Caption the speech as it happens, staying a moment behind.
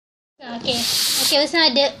Okay. Okay, Husna,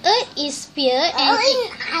 the earth is sphere and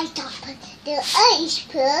I thought the earth is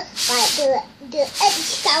sphere, but the earth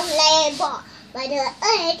is round like a ball. But the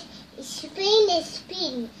earth is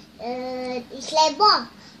spin. It's like ball,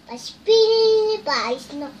 but spinning, but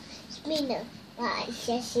it's not spinner. But it's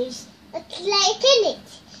like planet.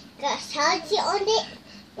 Got salty on it.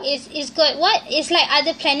 it's got what? It's like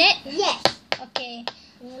other planet? Yes. Okay.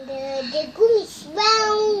 And the gumi is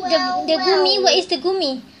round. The gumi, what is the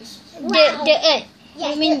gumi? The earth.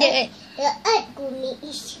 Yes, You mean the earth? The earth gumi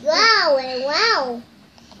is round and round.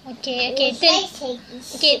 Okay,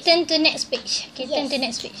 turn to next page. Okay, Yes. turn to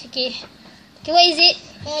next page. Okay. Okay, what is it?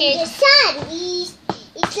 Okay. And the sun is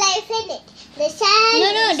like a planet. The sun.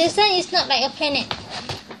 No, the sun is not like a planet.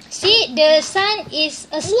 See, the sun is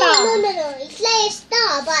a star. No. It's like a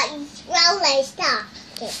star, but it's round like a star.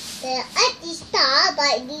 Okay. The earth is star,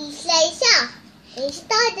 but it's like a star. The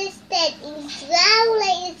star is round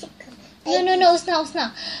like a circle. No,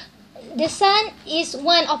 Husna. The sun is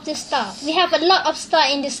one of the star. We have a lot of star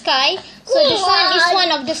in the sky, so the sun is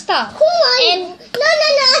one of the star. And No.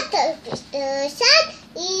 The sun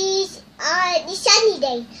is sunny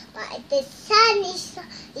day, but the sun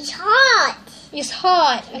is hot. it's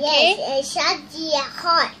hot. Okay. Yes, sun is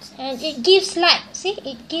hot. And it gives light. See,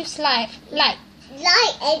 it gives light. Light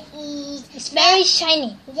and It's very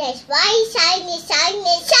shiny. yes, why shiny?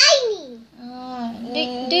 Oh,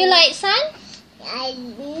 do you like sun?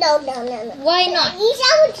 No. Why not? I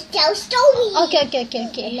want to tell story. Okay.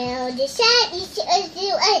 Now the sun is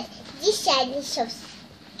the earth. This sun is so.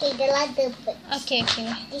 Okay, the other part. Okay.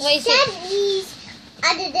 The What is sun it? is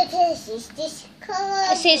under the places. This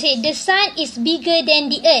color. Say, the sun is bigger than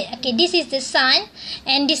the earth. Okay, this is the sun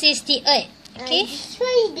and this is the earth. Okay. This one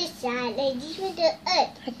is the sun and this one the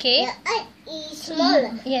earth. Okay. The earth is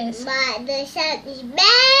smaller. Yes. But the sun is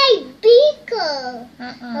very bigger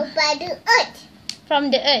by the earth. From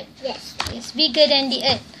the earth. Yes. It's bigger than the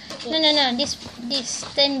earth. No. This.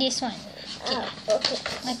 Turn this one. Okay.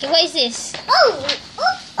 Okay. What is this? Oh.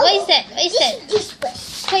 What is that? This one.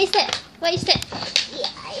 What is that? Yeah,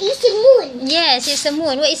 it's the moon. Yes, it's the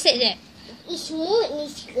moon. What is it there? Its moon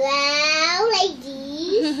is round like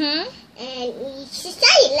this, and it's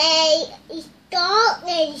like it's dark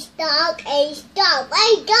and it's dark and it's dark.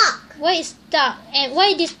 Why dark? Why is dark? And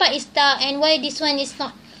why this part is dark and why this one is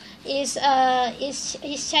not? Is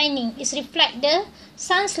shining. It's reflect the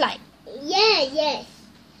sun's light. Yes.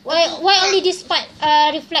 Why only this part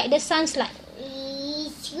reflect the sun's light?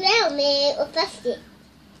 It's round made of plastic.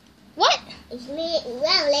 What? It's made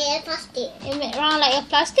round like a plastic. It made round like a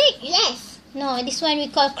plastic? Yes. No, this one we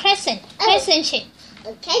call crescent. Crescent shape.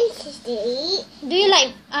 Okay. Do you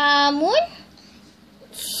like moon?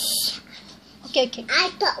 Okay. I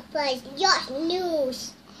thought first your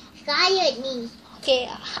news. Scared me. Okay.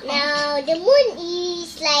 Now the moon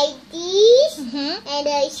is like this, and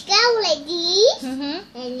the sky like this, and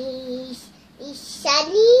it's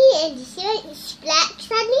sunny, and this one is black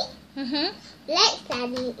sunny. Black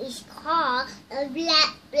sunny is called a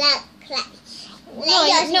black cloud.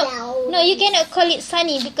 No, you cannot call it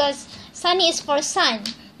sunny because sunny is for sun.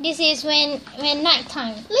 This is when night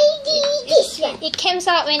time. Maybe this one. It comes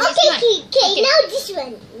out when it's night. Okay. Now this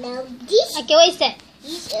one. Now this. Okay, what is that?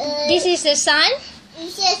 This is the sun.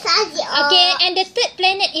 This is sun. Okay, and the third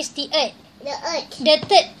planet is the earth. The earth. The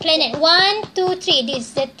third planet. 1, 2, 3.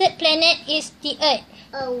 The third planet is the earth.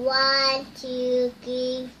 1, 2,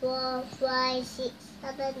 3, 4, 5, 6,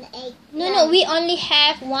 7, 8. No. We only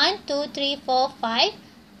have 1, 2, 3, 4, 5,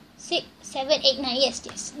 6, 7, 8, 9.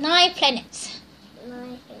 Yes. 9 planets.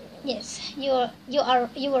 9. Yes, you were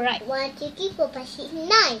right. 1, 2, 3, 4, 5, 6,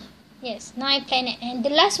 9. Yes, 9 planet, and the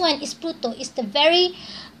last one is Pluto. It's the very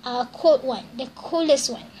cold one, the coolest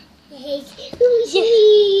one.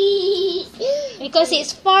 Because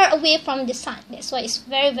it's far away from the sun. That's why it's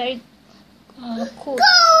very, very cool.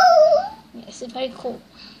 Yes, it's very cool.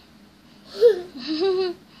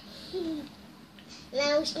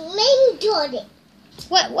 Now maybe draw it.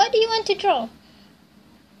 What do you want to draw?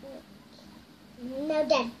 Now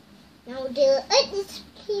done. Now the earth is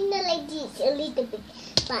spinning like this a little bit,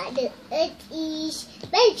 but the earth is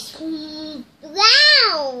very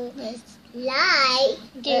round. Yes. Like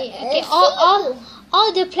Okay.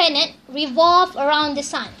 All the planet revolve around the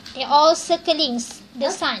sun. They're all circling the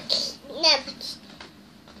sun. Never.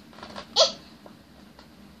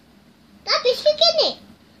 Stop it.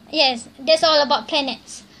 Yes, that's all about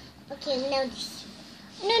planets. Okay, now this.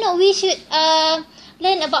 No. We should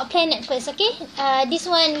learn about planet first. Okay. This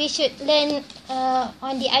one we should learn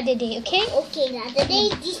on the other day. Okay. Okay, the other day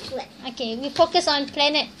this one. Okay. We focus on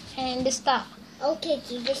planet and the star. Okay,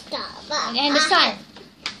 to the star. And the sun.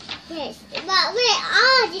 Yes. But where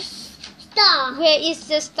are the stars? Where is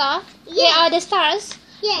the star? Yes. Where are the stars?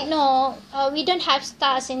 Yes. No, we don't have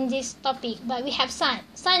stars in this topic, but we have sun.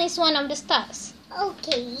 Sun is one of the stars.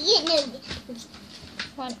 Okay. You know.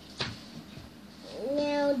 One.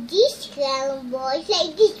 Now this little boy is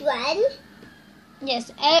like this one.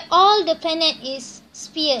 Yes, all the planet is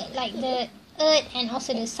sphere, like the Earth and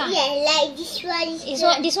also the sun. Yeah, like this one is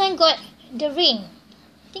This one got the ring.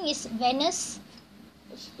 I think it's Venus.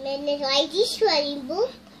 like this one,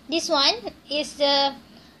 Ibu. This one is the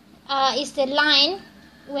line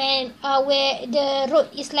where the road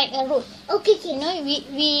is like a road. Okay, You okay. know,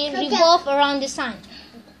 we revolve around the sun.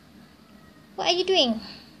 What are you doing?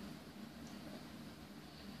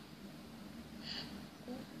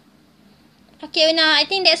 Okay, Una, I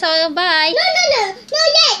think that's all. Bye. No,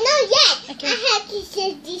 not yet. Okay. I have to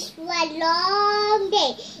say this one long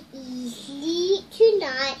day. Sleep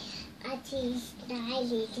tonight until it's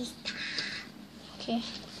night. Okay.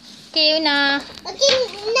 Okay, Una. Okay,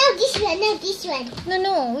 now this one.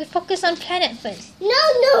 No. We focus on planet first.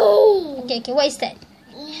 No. Okay. What is that?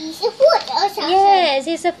 It's a food or something. Yes,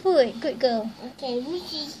 it's a food. Good girl. Okay, we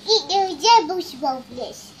should eat the jabos both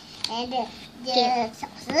this. And the Okay.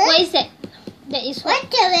 sauce. What is that? That is what?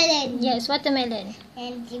 Watermelon. Yes, watermelon.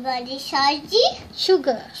 And the body salty.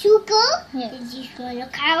 Sugar. Sugar. Yeah. And this one a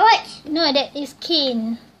carrot. No, that is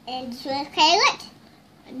cane. And this one carrot.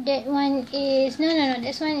 That one is no.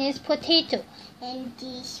 This one is potato. And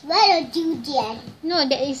this one a durian. No,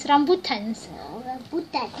 that is rambutans.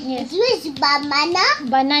 Rambutan. Yes. This is banana.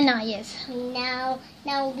 Banana. Yes. Now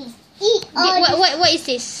we eat all What is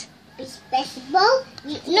this? this vegetable.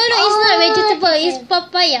 We eat No, it's not all vegetable. the- It's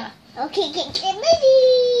papaya. Okay, get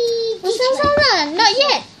ready. This one. Salah. Not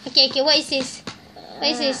yet. Okay. What is this? What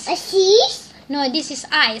is this? A cheese. No, this is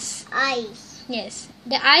ice. Ice. Yes.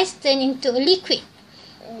 The ice turn into a liquid.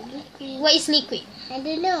 Liquid. What is liquid? I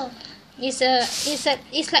don't know. It's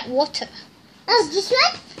like water. Oh, this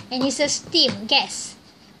one? And it's a steam, gas.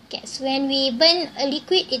 When we burn a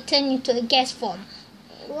liquid, it turns into a gas form.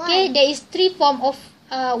 Okay, One. there is 3 form of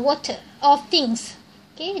water, of things.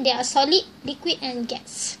 Okay, they are solid, liquid and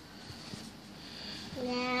gas.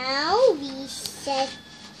 Now we says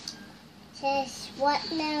what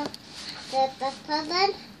now? The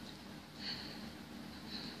one.